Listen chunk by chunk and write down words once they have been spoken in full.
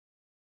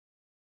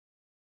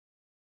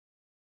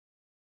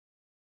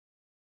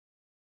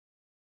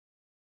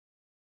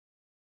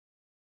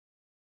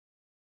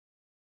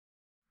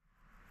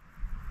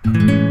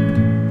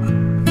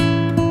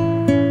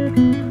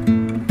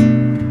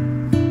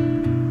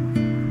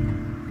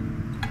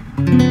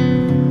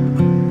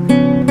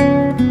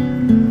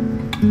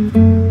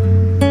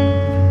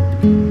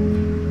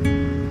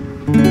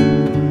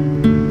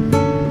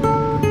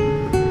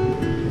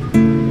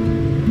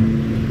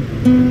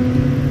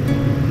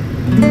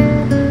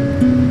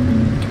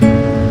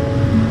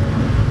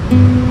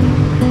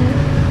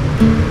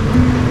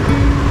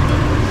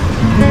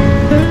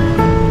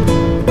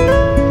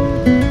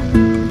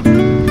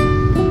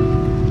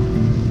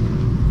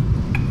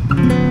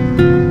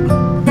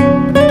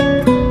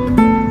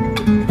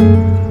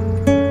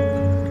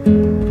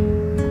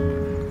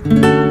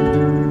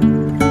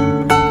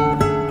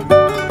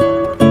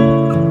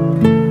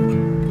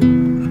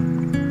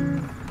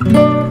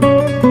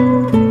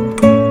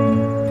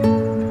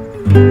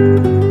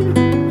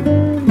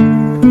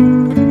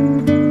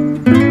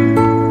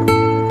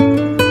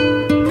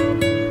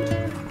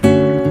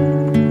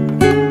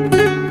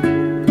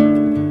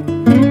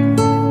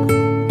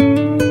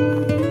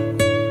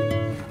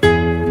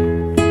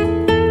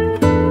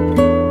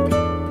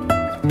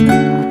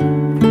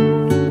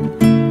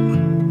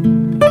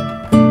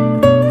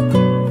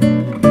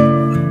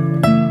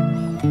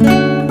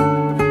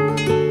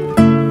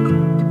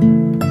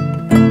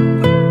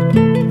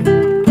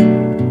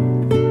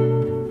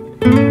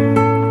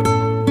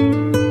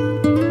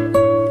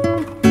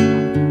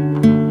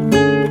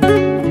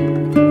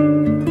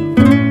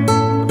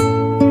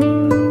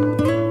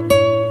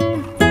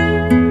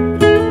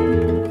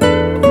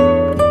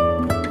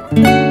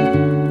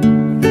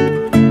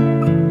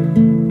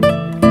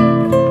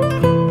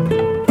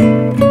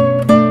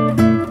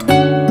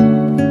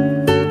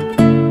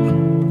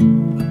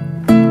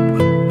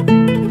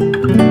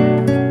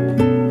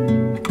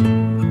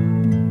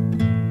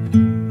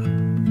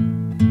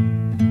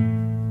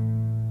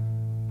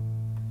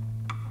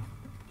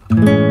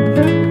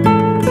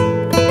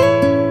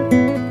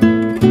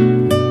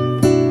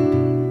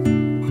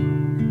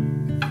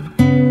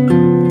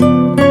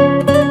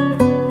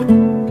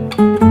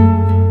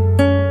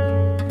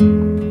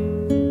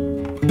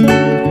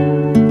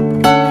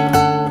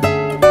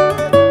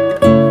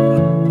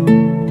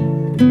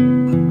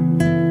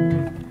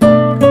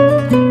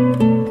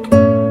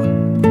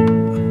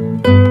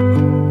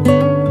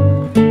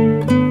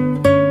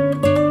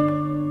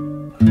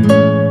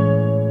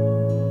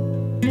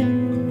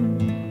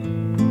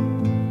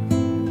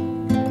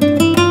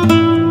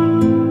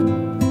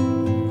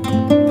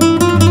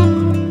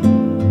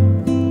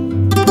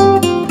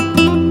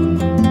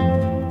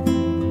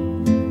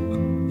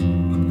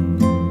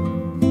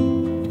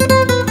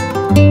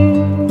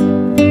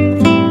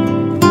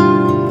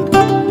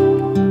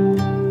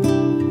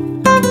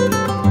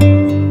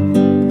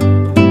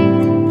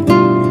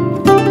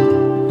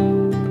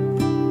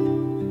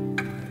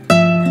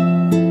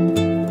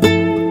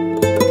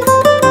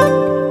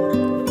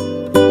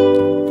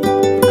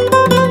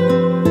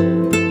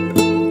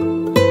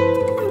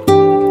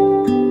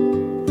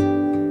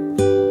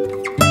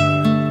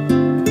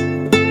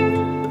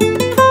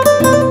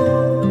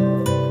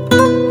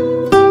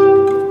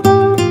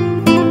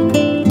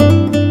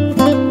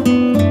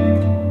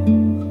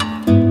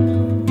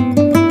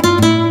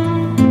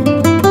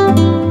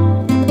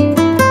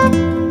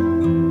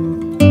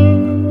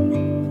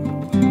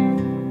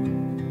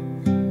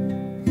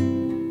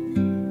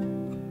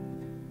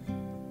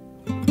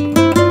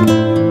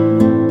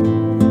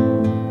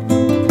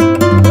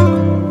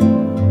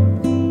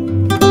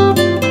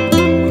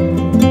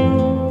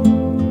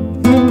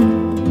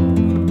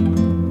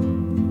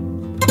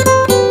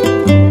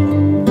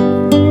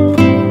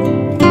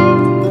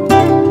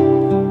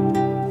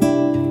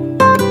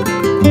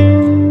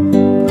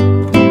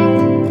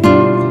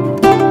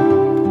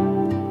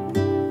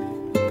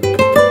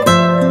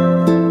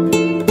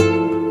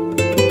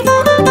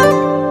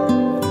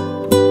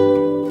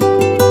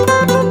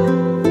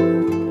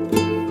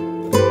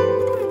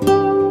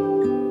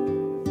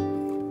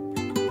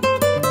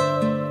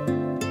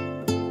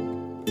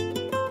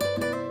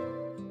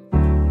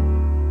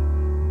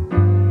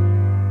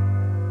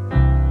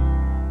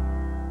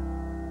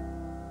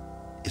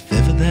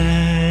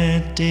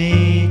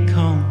day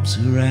comes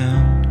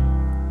around,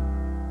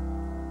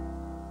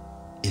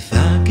 if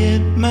I get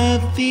my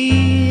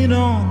feet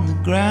on the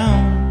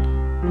ground,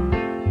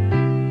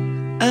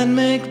 I'd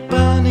make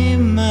Bonnie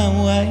my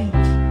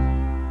wife,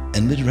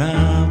 and we'd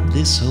rob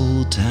this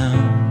whole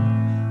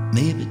town.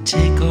 Maybe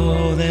take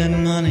all that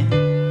money,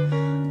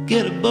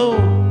 get a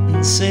boat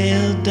and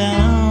sail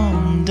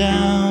down,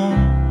 down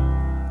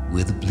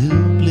where the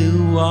blue,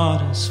 blue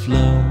waters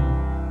flow.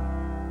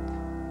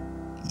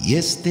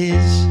 Yes,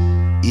 this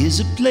is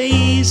a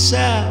place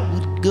I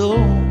would go.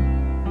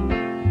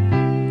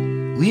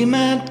 We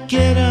might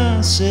get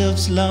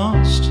ourselves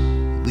lost,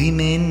 we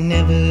may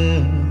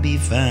never be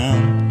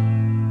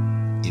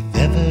found, if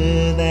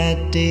ever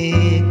that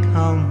day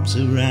comes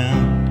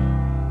around.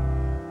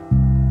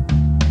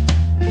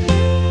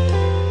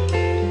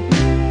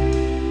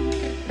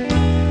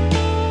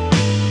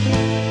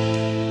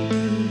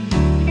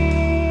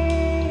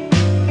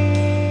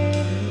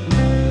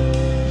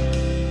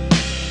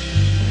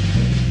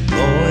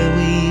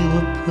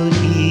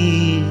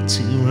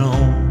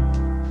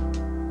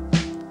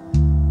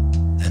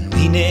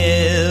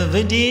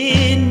 we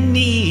didn't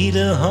need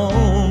a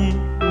home.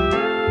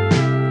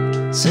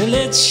 So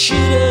let's shoot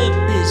up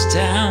this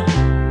town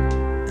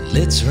and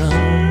let's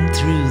run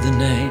through the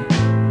night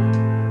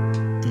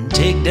and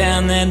take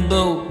down that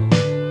boat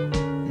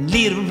and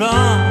lead a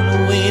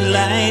runaway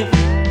life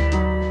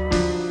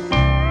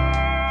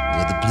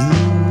where the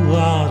blue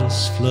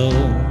waters flow.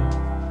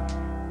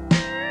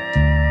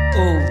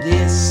 Oh,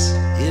 this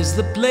is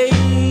the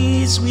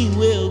place we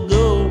will go.